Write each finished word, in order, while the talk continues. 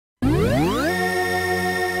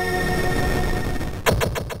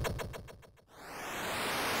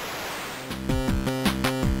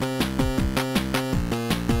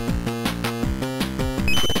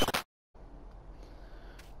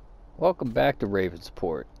welcome back to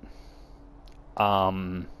Ravensport.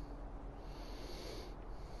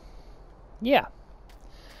 Yeah.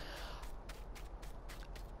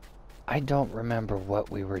 I don't remember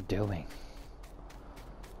what we were doing.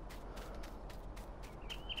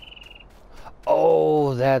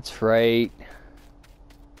 Oh, that's right.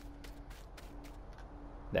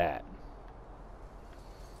 That.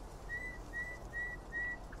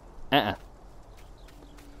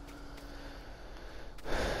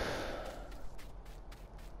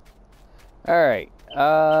 Alright.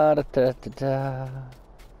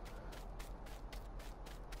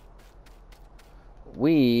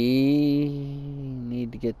 We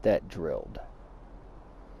need to get that drilled.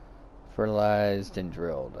 Fertilized and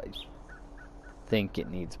drilled. I think it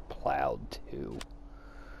needs plowed too.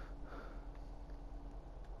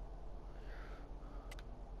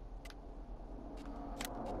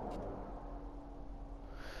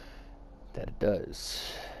 That it does.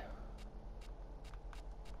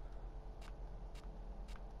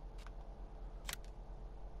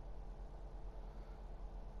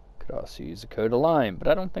 Could also use a coat of lime, but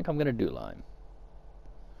I don't think I'm going to do lime.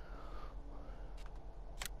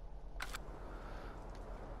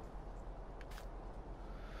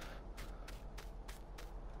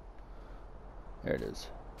 There it is.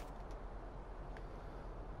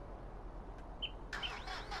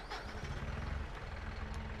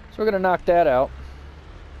 So we're going to knock that out.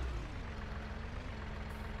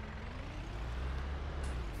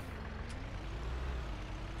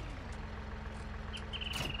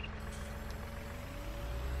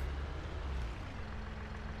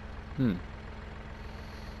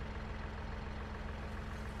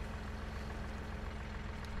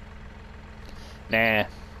 Nah.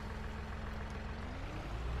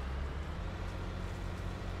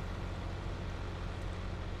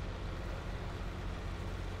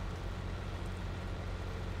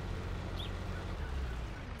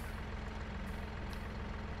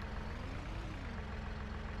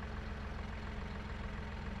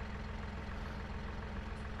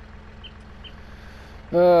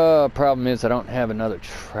 Problem is I don't have another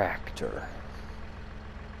tractor.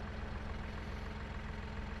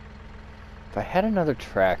 If I had another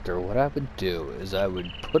tractor, what I would do is I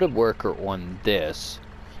would put a worker on this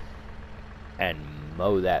and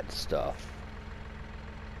mow that stuff.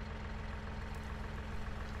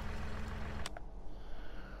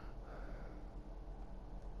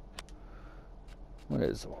 What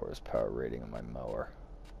is the horsepower rating of my mower?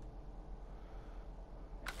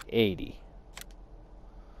 80.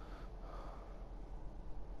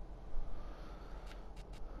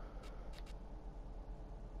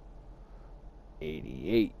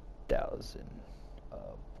 88,000.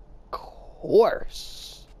 Of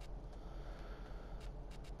course.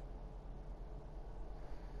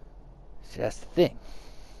 See, that's the thing.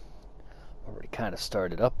 Already kind of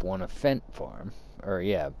started up on a Fent farm. Or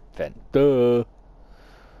yeah, Fent. Duh.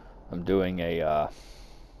 I'm doing a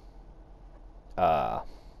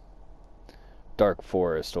dark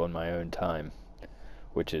forest on my own time,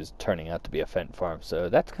 which is turning out to be a Fent farm. So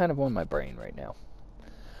that's kind of on my brain right now.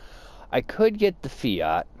 I could get the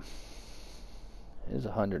Fiat. It is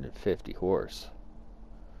 150 horse.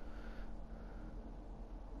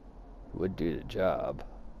 Would do the job.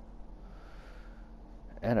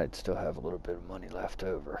 And I'd still have a little bit of money left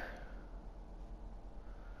over.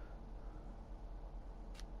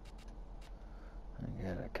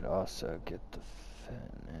 Again, I could also get the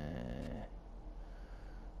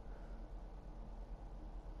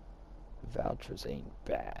vouchers ain't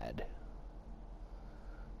bad.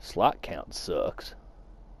 Slot count sucks.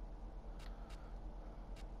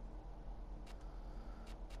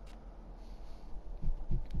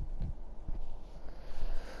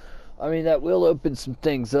 I mean, that will open some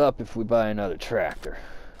things up if we buy another tractor.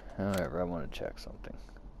 However, I want to check something.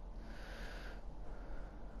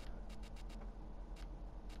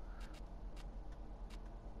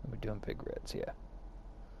 We're doing big reds, yeah.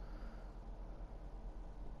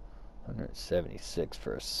 176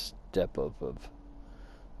 for a step up of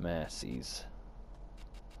Massey's.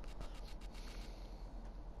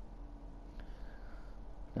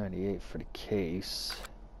 $98 for the case.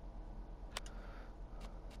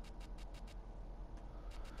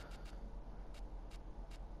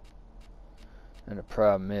 And the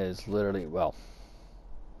problem is, literally, well,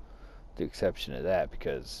 the exception of that,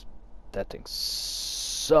 because that thing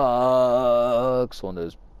sucks on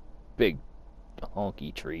those big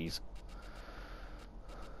honky trees.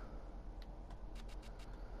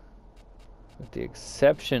 With the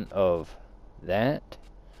exception of that,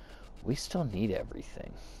 we still need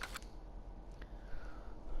everything.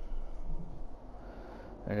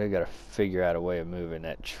 I gotta figure out a way of moving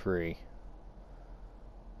that tree.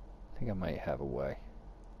 I think I might have a way.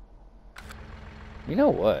 You know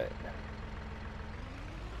what?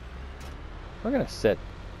 We're gonna set...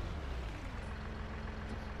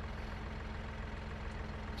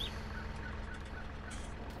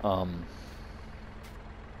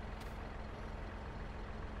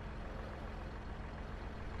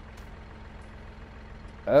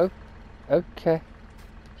 Oh, okay.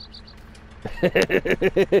 I'm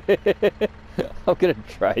gonna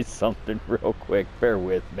try something real quick. Bear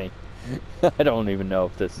with me. I don't even know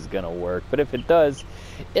if this is gonna work, but if it does,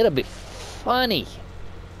 it'll be funny.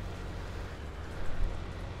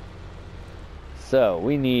 So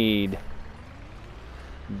we need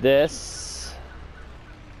this.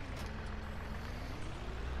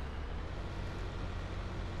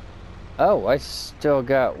 Oh, I still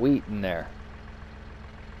got wheat in there.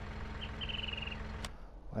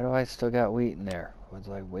 Why do I still got wheat in there? Was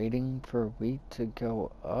I waiting for wheat to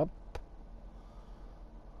go up?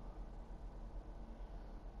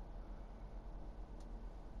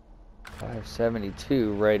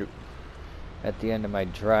 $572 right at the end of my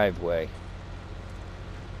driveway.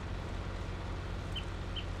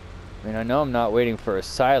 I mean, I know I'm not waiting for a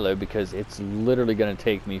silo because it's literally going to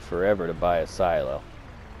take me forever to buy a silo.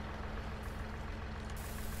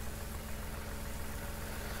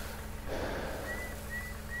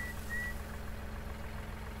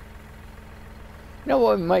 You know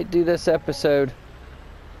what we might do this episode?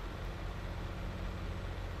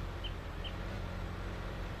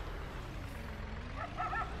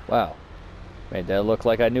 Wow. Made that look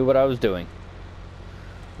like I knew what I was doing.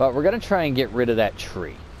 But we're going to try and get rid of that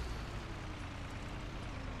tree.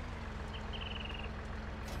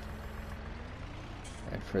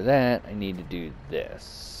 And for that, I need to do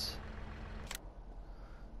this.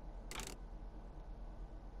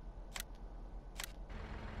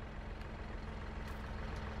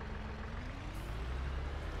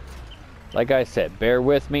 Like I said, bear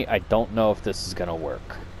with me. I don't know if this is going to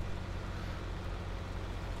work.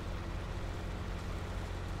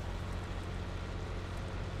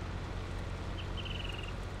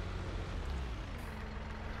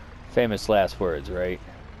 Famous last words, right?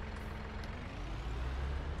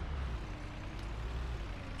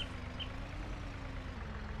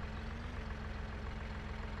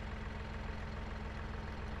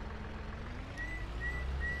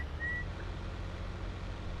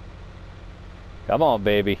 Come on,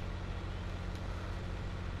 baby.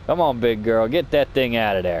 Come on, big girl. Get that thing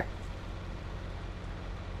out of there.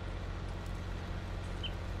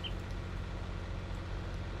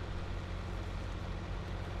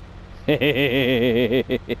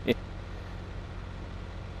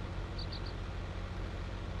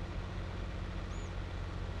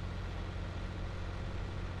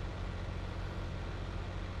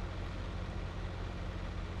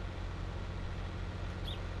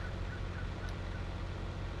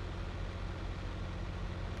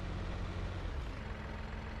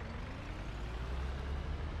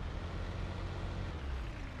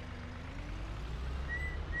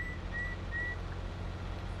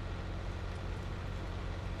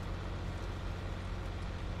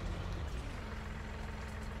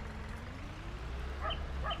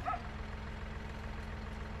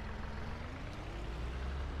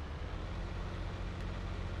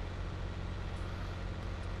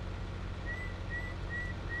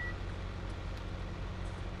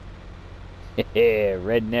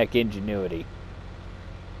 Redneck ingenuity.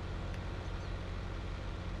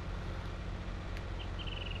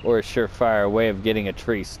 Or a surefire way of getting a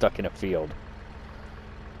tree stuck in a field.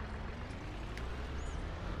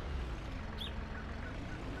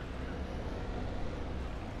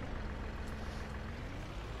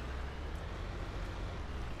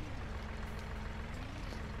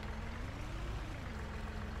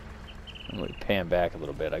 I'm going to pan back a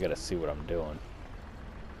little bit. I got to see what I'm doing.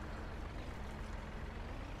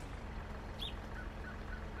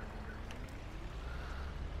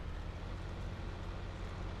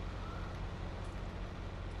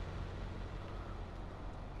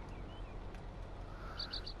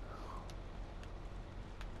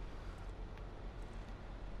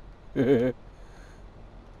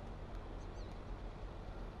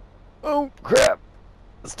 Oh crap!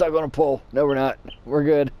 Stuck on a pole. No, we're not. We're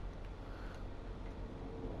good.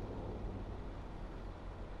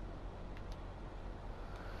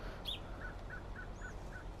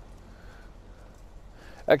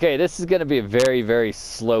 Okay, this is going to be a very, very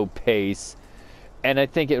slow pace, and I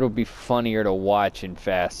think it'll be funnier to watch in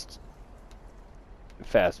fast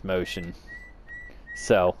motion.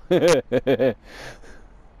 So,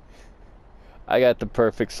 I got the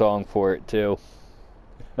perfect song for it too.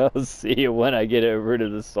 I'll see you when I get over to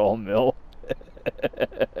the sawmill.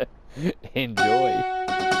 Enjoy.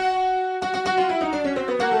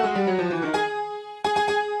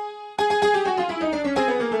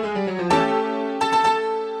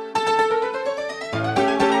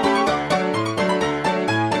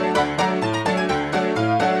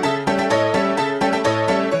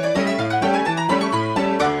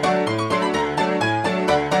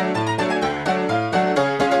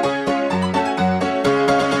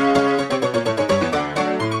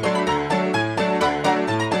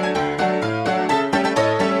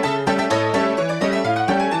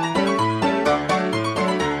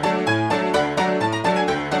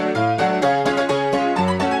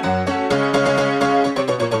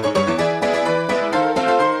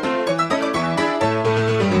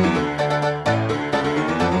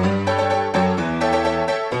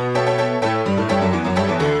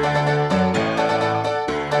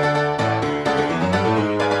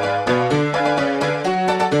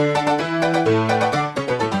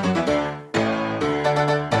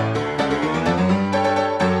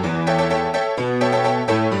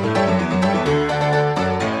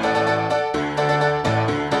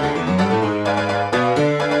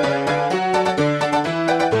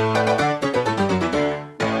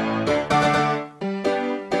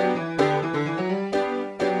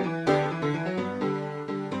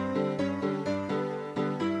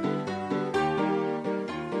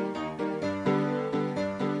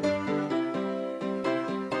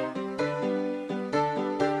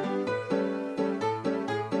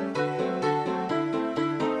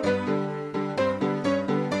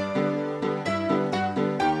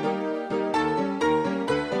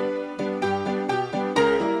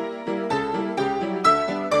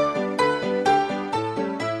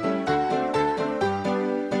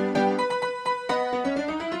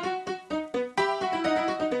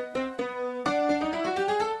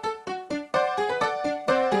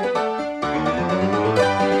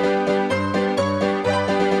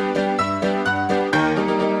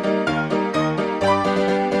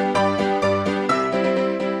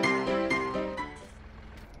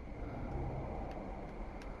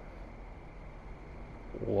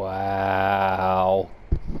 Wow.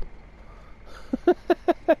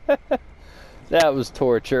 That was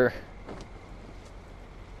torture.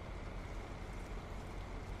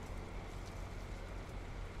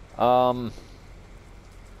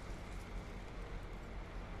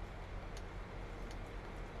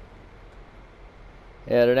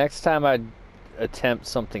 Yeah, the next time I attempt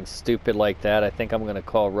something stupid like that, I think I'm gonna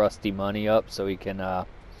call Rusty Money up so he can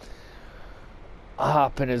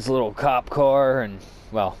hop in his little cop car and,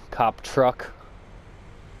 well, cop truck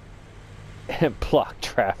and block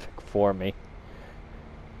traffic for me.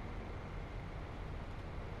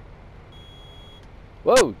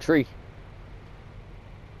 Whoa, tree.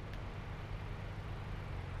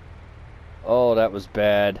 Oh, that was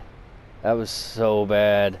bad. That was so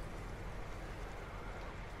bad.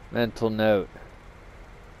 Mental note.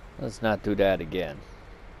 Let's not do that again.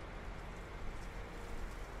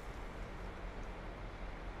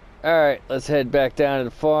 Alright, let's head back down to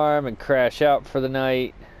the farm and crash out for the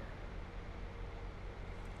night.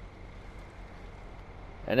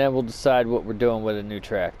 And then we'll decide what we're doing with a new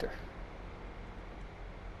tractor.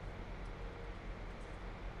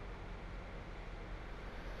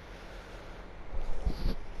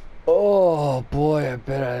 Oh boy, I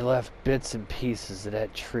bet I left bits and pieces of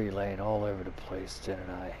that tree laying all over the place, didn't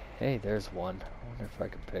I? Hey, there's one. I wonder if I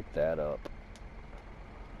can pick that up.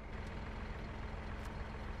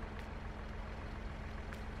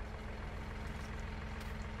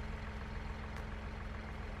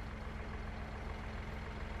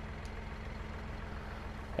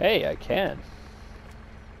 Hey, I can.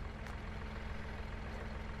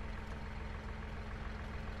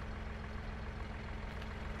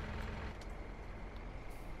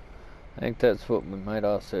 I think that's what we might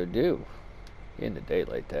also do. In the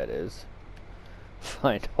daylight, that is.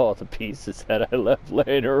 Find all the pieces that I left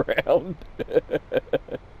laying around.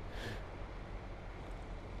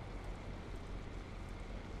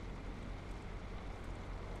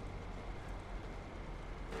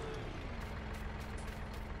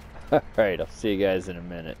 Alright, I'll see you guys in a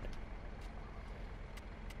minute.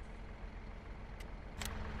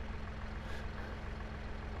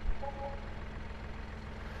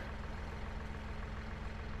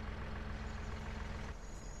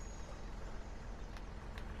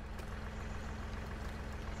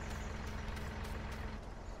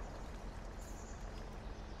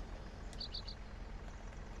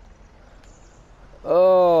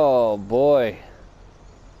 Oh boy.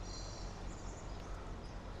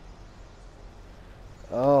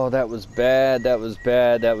 Oh, that was bad. That was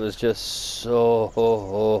bad. That was just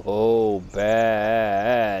so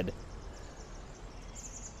bad.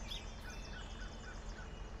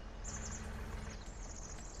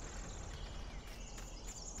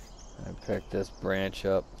 I picked this branch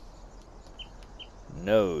up.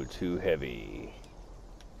 No, too heavy.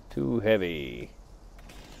 Too heavy.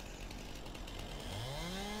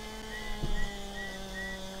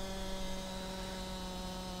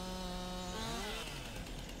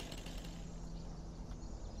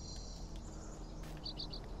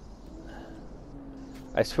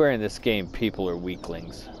 I swear in this game, people are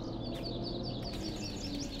weaklings.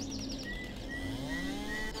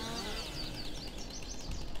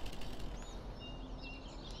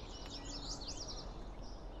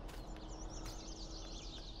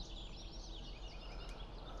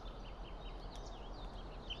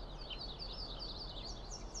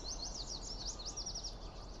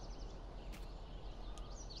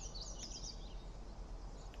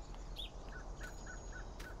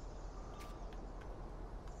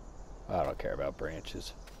 I don't care about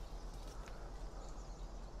branches.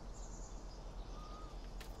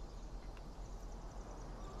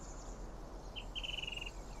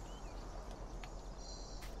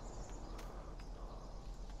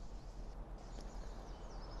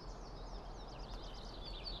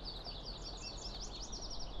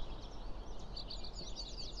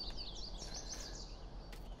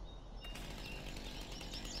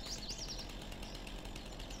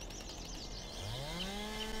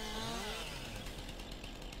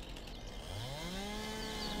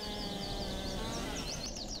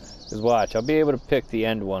 Because watch, I'll be able to pick the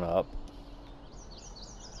end one up.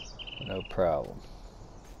 No problem.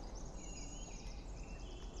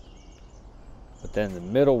 But then the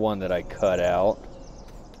middle one that I cut out.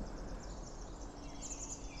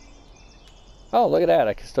 Oh, look at that.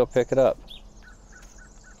 I can still pick it up.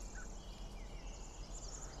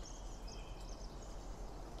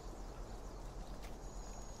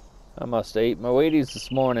 I must have ate my Wheaties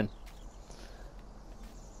this morning.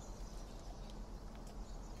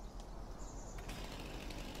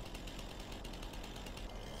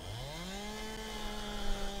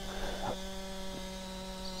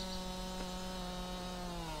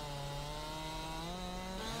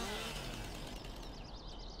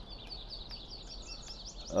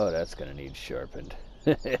 Oh, that's gonna need sharpened.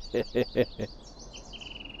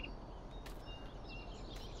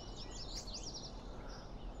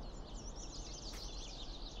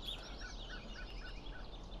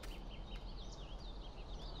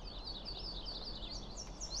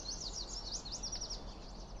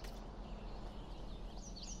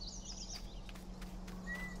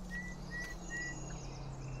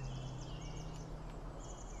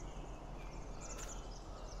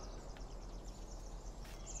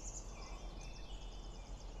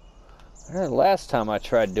 The last time I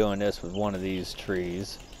tried doing this with one of these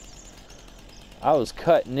trees, I was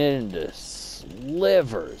cutting it into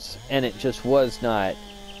slivers, and it just was not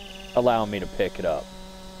allowing me to pick it up.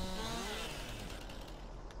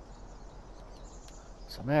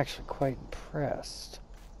 So I'm actually quite impressed.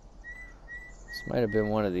 This might have been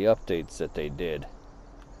one of the updates that they did.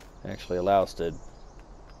 Actually allow us to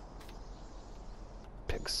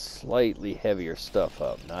pick slightly heavier stuff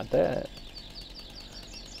up, not that.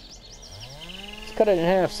 Cut it in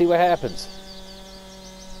half, see what happens.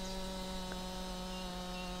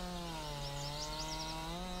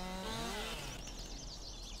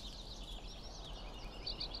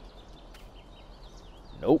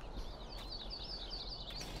 Nope.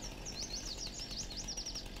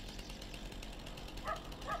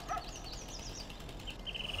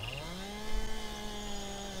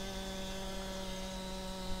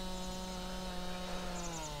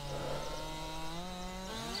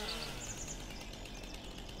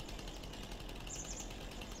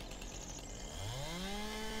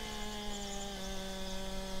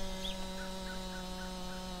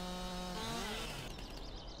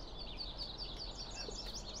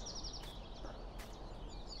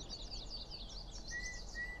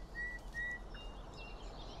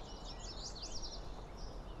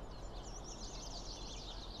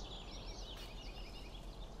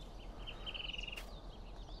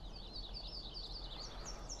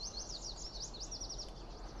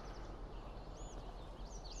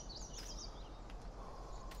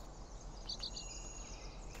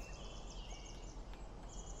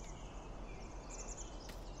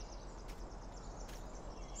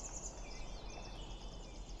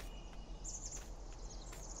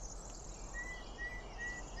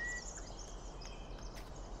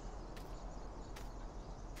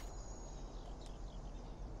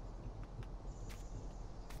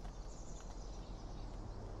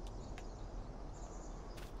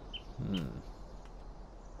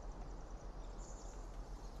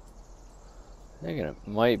 Thinking it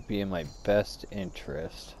might be in my best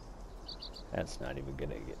interest. That's not even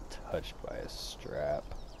gonna get touched by a strap.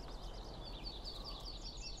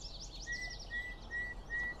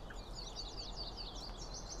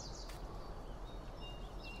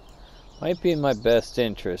 Might be in my best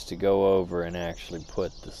interest to go over and actually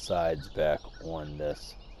put the sides back on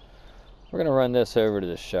this. We're gonna run this over to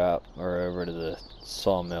the shop, or over to the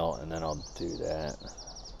sawmill, and then I'll do that.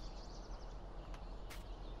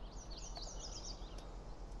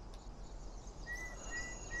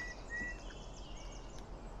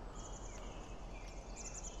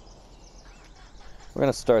 We're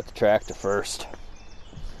gonna start the tractor first.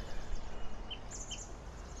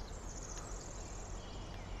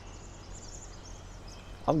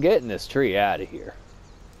 I'm getting this tree out of here.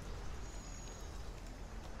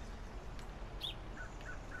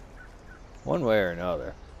 One way or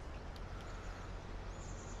another.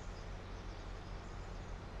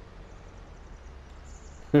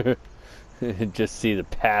 Just see the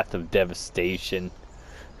path of devastation.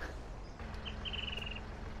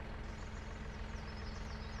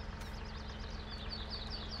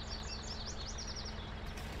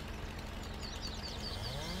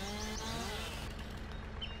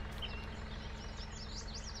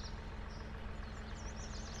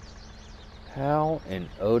 How in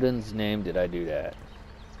Odin's name did I do that?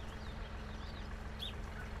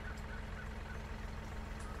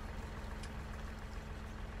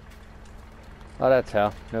 Oh, that's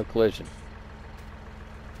how. No collision.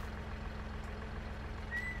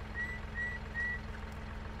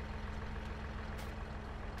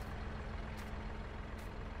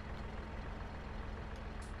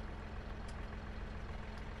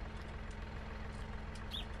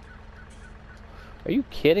 Are you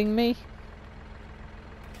kidding me?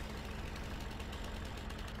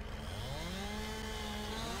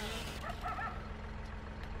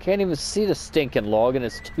 Can't even see the stinking log, and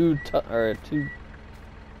it's too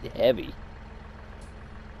heavy.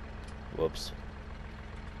 Whoops.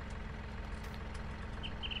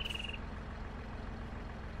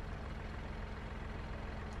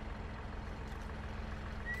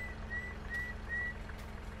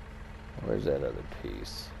 Where's that other piece?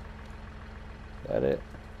 Is that it?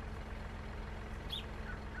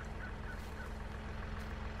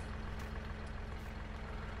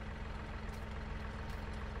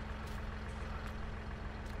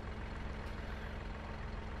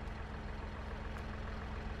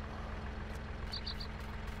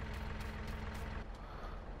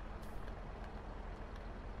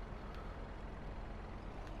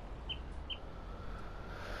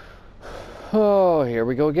 Oh, here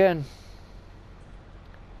we go again.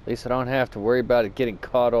 At least I don't have to worry about it getting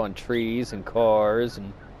caught on trees and cars.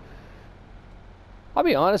 And I'll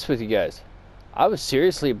be honest with you guys, I was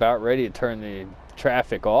seriously about ready to turn the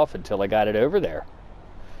traffic off until I got it over there.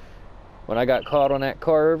 When I got caught on that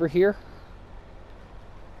car over here,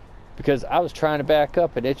 because I was trying to back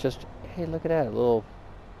up and it just, hey, look at that, a little,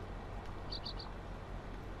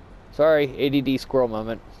 sorry, ADD squirrel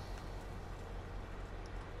moment.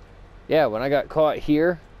 Yeah, when I got caught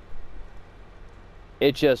here,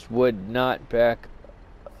 it just would not back.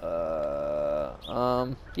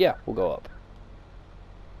 Yeah, we'll go up.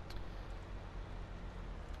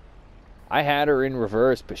 I had her in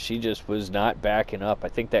reverse, but she just was not backing up. I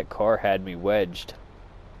think that car had me wedged.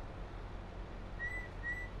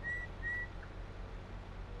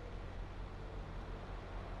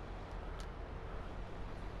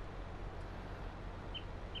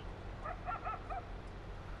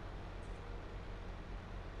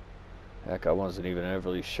 Heck, I wasn't even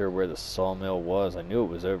overly sure where the sawmill was. I knew it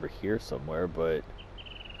was over here somewhere, but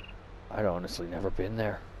I'd honestly never been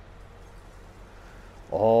there.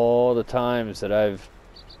 All the times that I've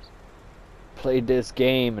played this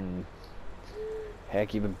game and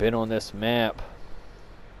heck, even been on this map,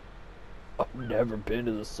 I've never been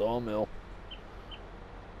to the sawmill.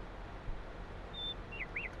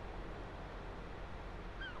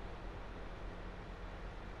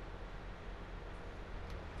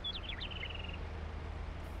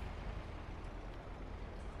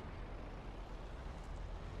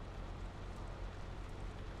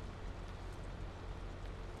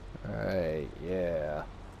 Alright, yeah.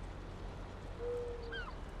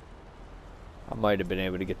 I might have been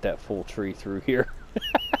able to get that full tree through here.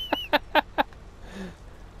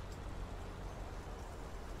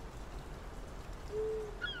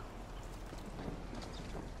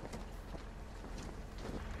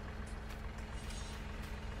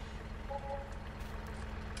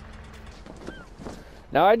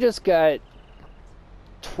 Now I just got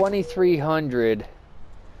 2,300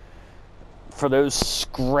 for those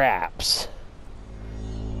scraps.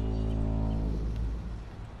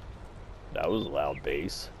 That was a loud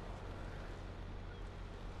bass.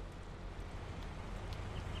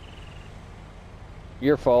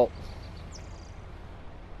 Your fault.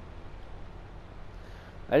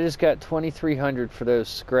 I just got 2,300 for those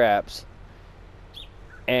scraps.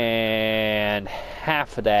 And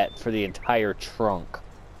half of that for the entire trunk.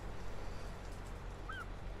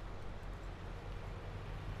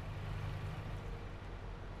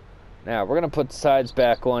 Now, we're going to put the sides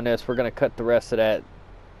back on this. We're going to cut the rest of that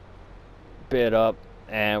bit up.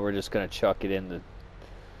 And we're just going to chuck it in the...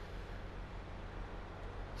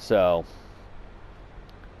 So,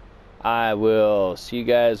 I will see you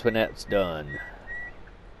guys when that's done.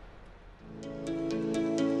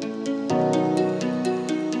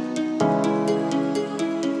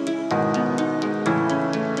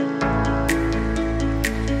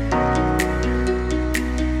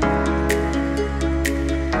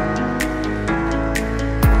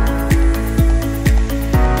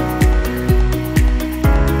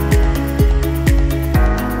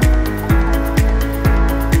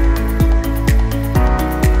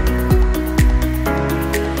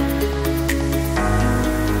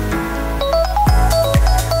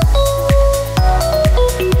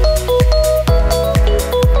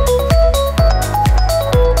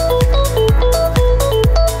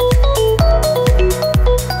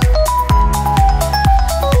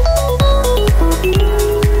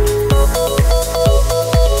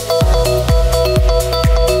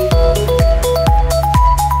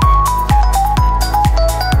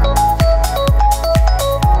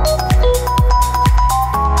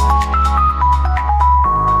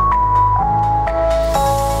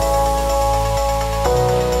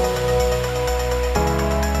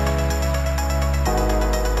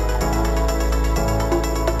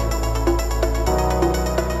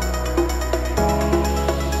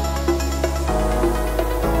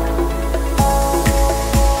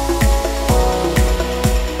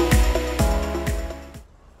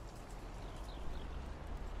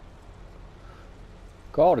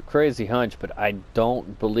 Call it a crazy hunch, but I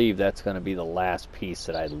don't believe that's going to be the last piece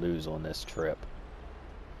that I lose on this trip.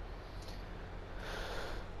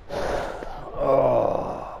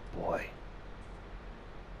 Oh, boy.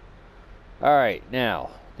 Alright,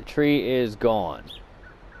 now, the tree is gone.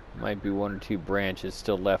 Might be one or two branches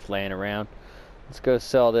still left laying around. Let's go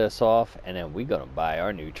sell this off, and then we're going to buy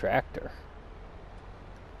our new tractor.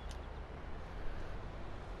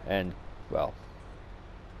 And, well...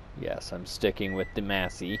 yes, I'm sticking with the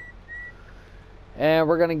Massey. And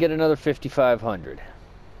we're going to get another 5,500.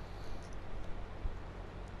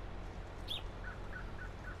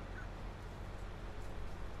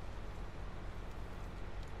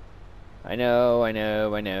 I know.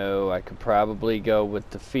 I could probably go with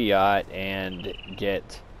the Fiat and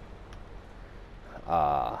get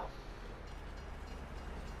the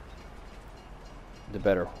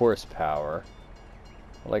better horsepower.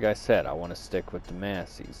 Like I said, I want to stick with the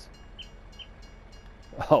Masseys.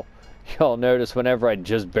 Oh, y'all notice whenever I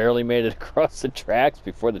just barely made it across the tracks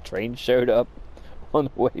before the train showed up on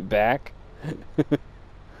the way back?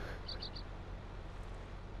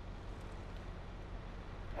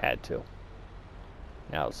 Had to.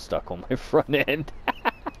 Now it's stuck on my front end.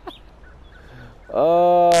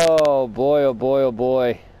 Oh boy, oh boy, oh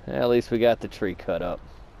boy. At least we got the tree cut up.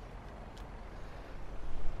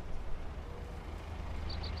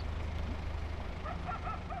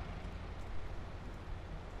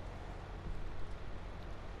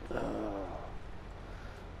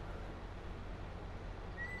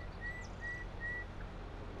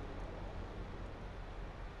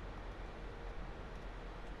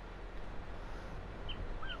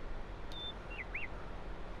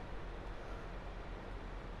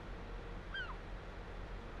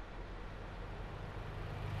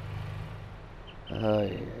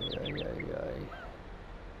 Ay.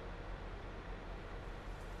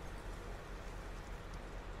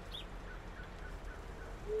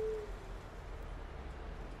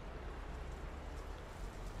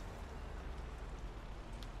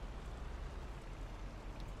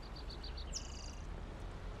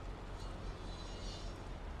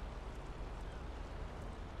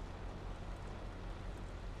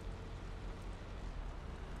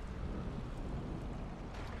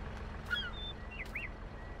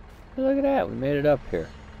 Look at that, we made it up here.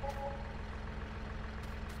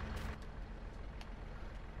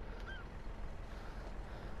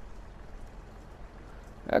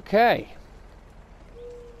 Okay.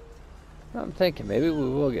 I'm thinking maybe we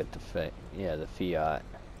will get the Fiat.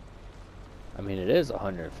 I mean, it is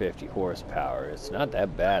 150 horsepower. It's not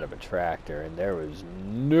that bad of a tractor, and there was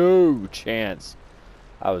no chance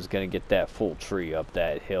I was going to get that full tree up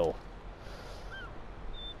that hill.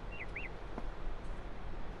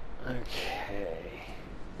 Okay.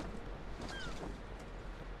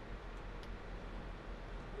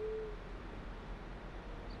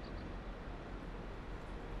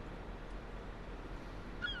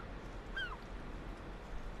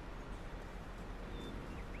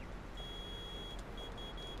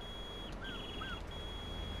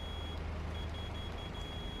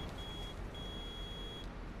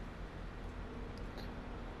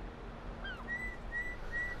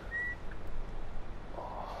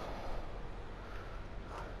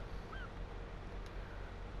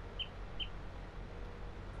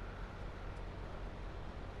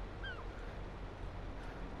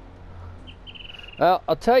 Well,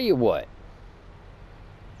 I'll tell you what.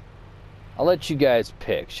 I'll let you guys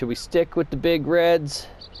pick. Should we stick with the big reds?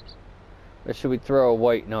 Or should we throw a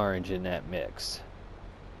white and orange in that mix?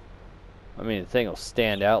 I mean, the thing will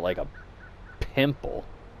stand out like a pimple.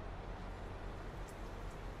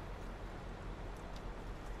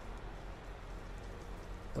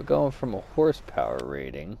 We're going from a horsepower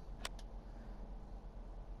rating.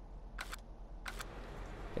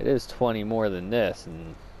 It is 20 more than this,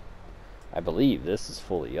 and I believe this is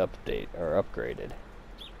fully upgraded.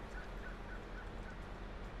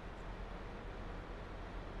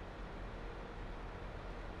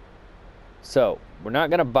 So, we're not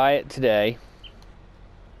going to buy it today.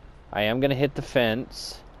 I am going to hit the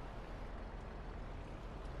fence.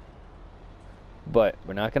 But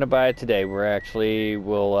we're not going to buy it today.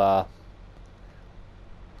 We'll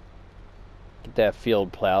get that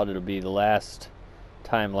field plowed. It'll be the last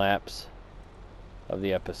time lapse of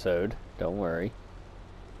the episode. Don't worry.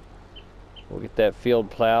 We'll get that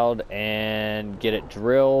field plowed and get it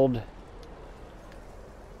drilled.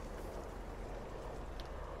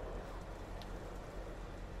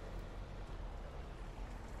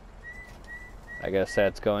 I guess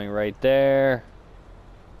that's going right there.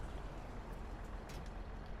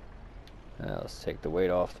 Now let's take the weight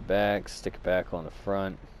off the back, stick it back on the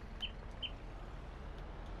front.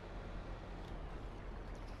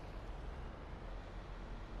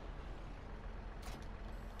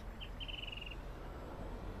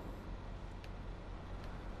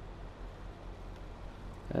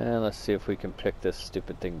 And let's see if we can pick this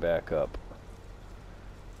stupid thing back up.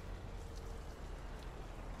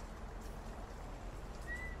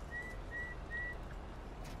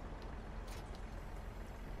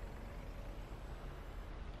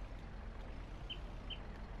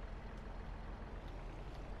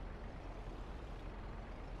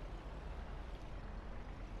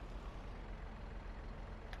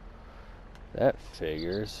 That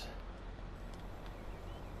figures.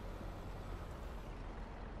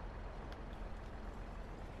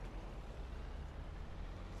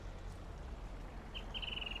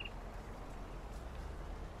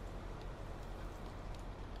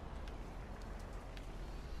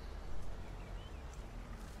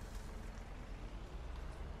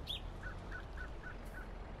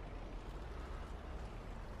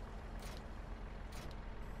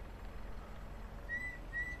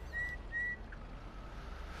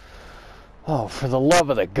 Oh, for the love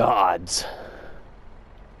of the gods.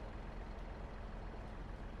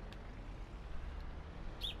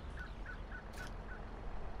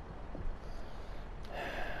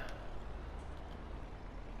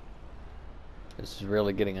 This is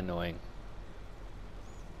really getting annoying.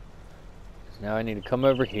 Now I need to come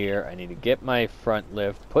over here. I need to get my front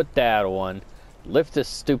lift, put that on, lift this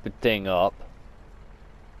stupid thing up.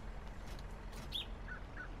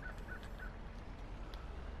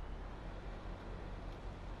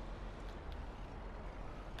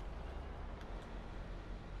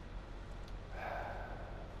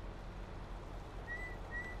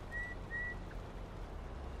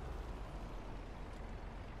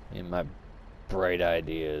 And my bright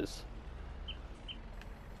ideas.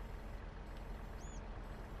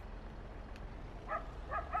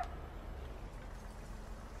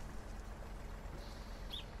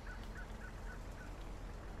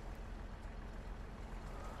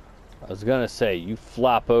 I was gonna say, you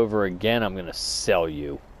flop over again, I'm gonna sell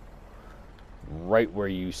you. Right where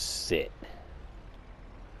you sit.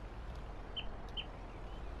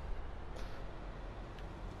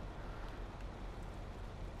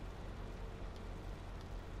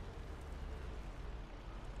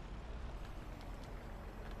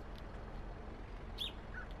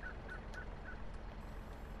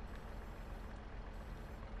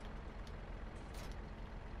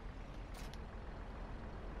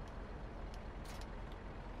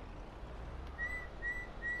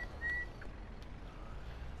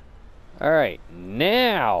 Alright,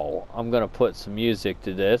 now I'm gonna put some music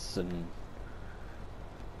to this and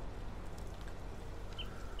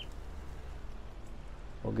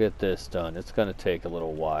We'll get this done. It's going to take a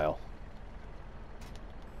little while.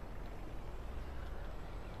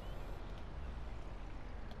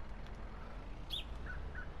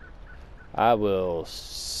 I will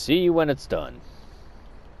see you when it's done.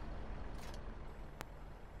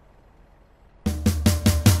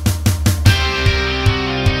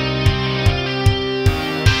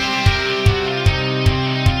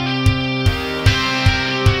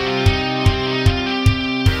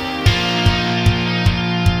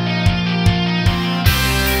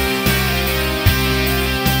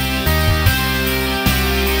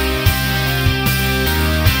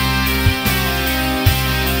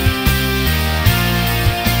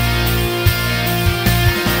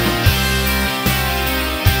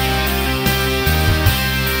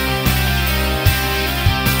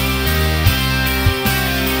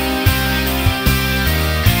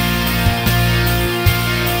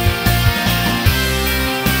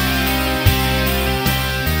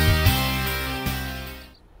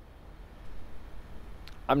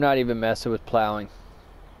 I'm not even messing with plowing.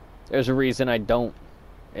 There's a reason I don't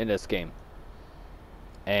in this game.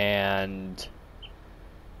 And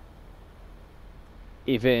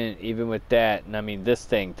even with that, and I mean this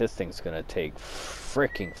thing's gonna take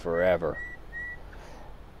freaking forever.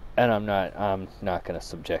 And I'm not gonna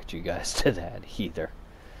subject you guys to that either.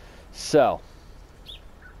 So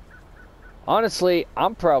honestly,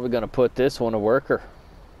 I'm probably gonna put this on a worker.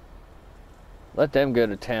 Let them go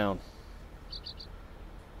to town.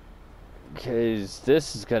 Because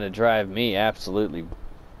this is going to drive me absolutely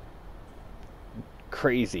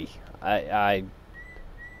crazy. Yeah.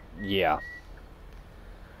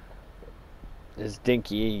 This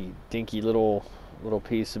dinky little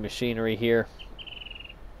piece of machinery here.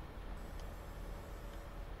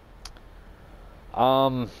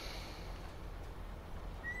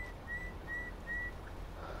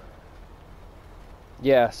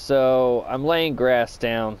 Yeah, so I'm laying grass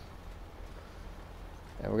down.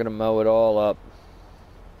 And we're going to mow it all up.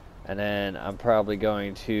 And then I'm probably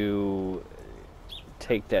going to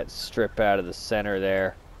take that strip out of the center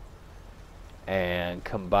there and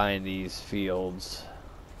combine these fields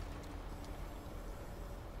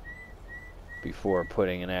before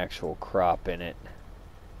putting an actual crop in it.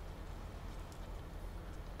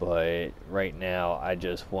 But right now I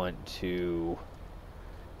just want to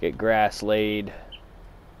get grass laid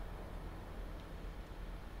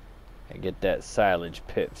and get that silage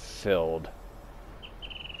pit filled.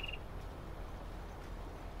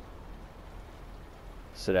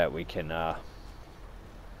 So that we can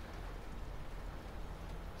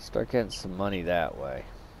start getting some money that way.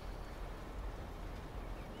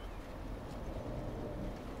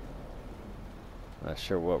 Not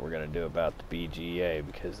sure what we're gonna do about the BGA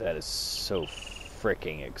because that is so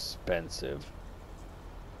freaking expensive.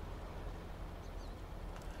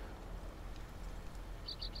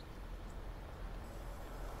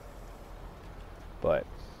 But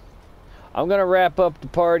I'm gonna wrap up the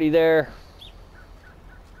party there.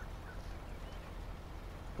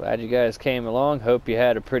 Glad you guys came along. Hope you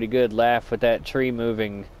had a pretty good laugh with that tree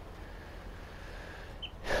moving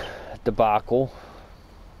debacle.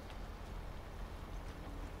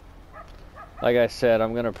 Like I said,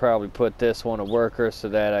 I'm gonna probably put this one a worker so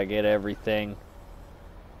that I get everything.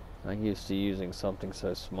 I'm used to using something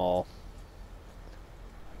so small.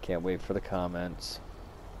 Can't wait for the comments.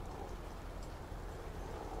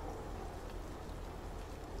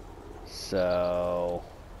 So,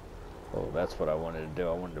 oh, that's what I wanted to do.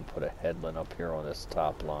 I wanted to put a headland up here on this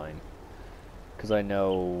top line. Because I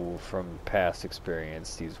know from past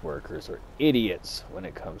experience, these workers are idiots when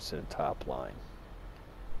it comes to the top line.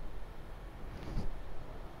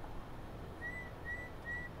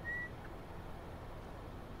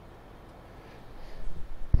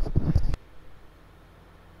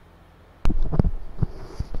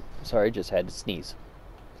 Sorry, just had to sneeze.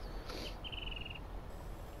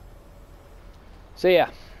 So yeah,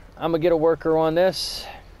 I'm gonna get a worker on this.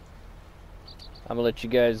 I'm gonna let you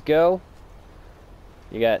guys go.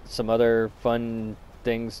 You got some other fun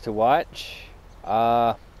things to watch.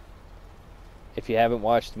 If you haven't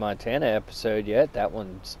watched the Montana episode yet, that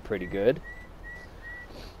one's pretty good.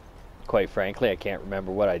 Quite frankly, I can't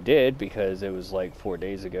remember what I did because it was like 4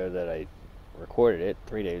 days ago that I recorded it.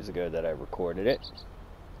 3 days ago that I recorded it.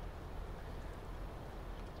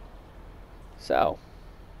 So,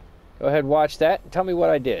 go ahead and watch that and tell me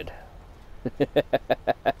what I did.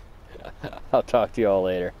 I'll talk to you all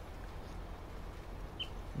later.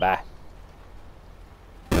 Bye.